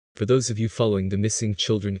For those of you following the missing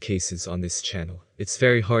children cases on this channel, it's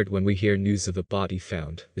very hard when we hear news of a body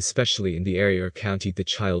found, especially in the area or county the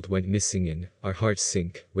child went missing in. Our hearts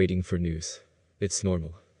sink, waiting for news. It's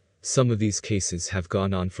normal. Some of these cases have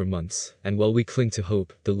gone on for months, and while we cling to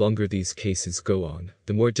hope, the longer these cases go on,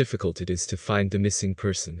 the more difficult it is to find the missing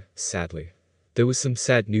person, sadly. There was some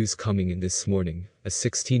sad news coming in this morning. A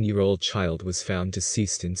 16-year-old child was found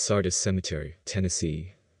deceased in Sardis Cemetery,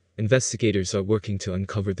 Tennessee. Investigators are working to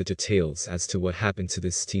uncover the details as to what happened to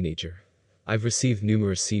this teenager. I've received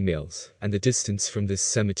numerous emails, and the distance from this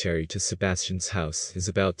cemetery to Sebastian's house is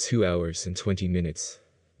about 2 hours and 20 minutes.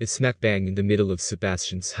 It's smack bang in the middle of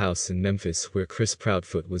Sebastian's house in Memphis where Chris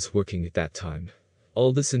Proudfoot was working at that time.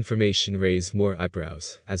 All this information raised more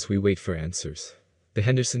eyebrows as we wait for answers. The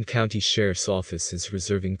Henderson County Sheriff's Office is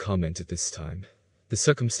reserving comment at this time. The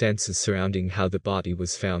circumstances surrounding how the body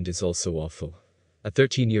was found is also awful. A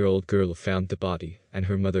 13-year-old girl found the body, and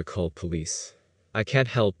her mother called police. I can't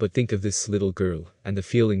help but think of this little girl, and the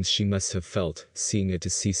feelings she must have felt, seeing a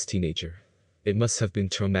deceased teenager. It must have been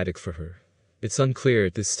traumatic for her. It's unclear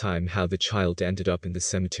at this time how the child ended up in the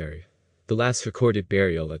cemetery. The last recorded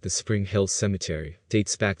burial at the Spring Hill Cemetery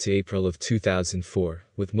dates back to April of 2004,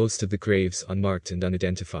 with most of the graves unmarked and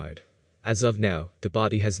unidentified. As of now, the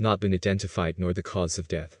body has not been identified nor the cause of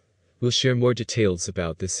death. We'll share more details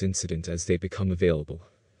about this incident as they become available.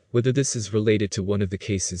 Whether this is related to one of the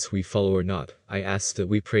cases we follow or not, I ask that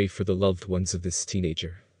we pray for the loved ones of this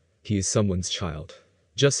teenager. He is someone's child.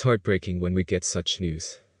 Just heartbreaking when we get such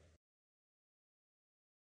news.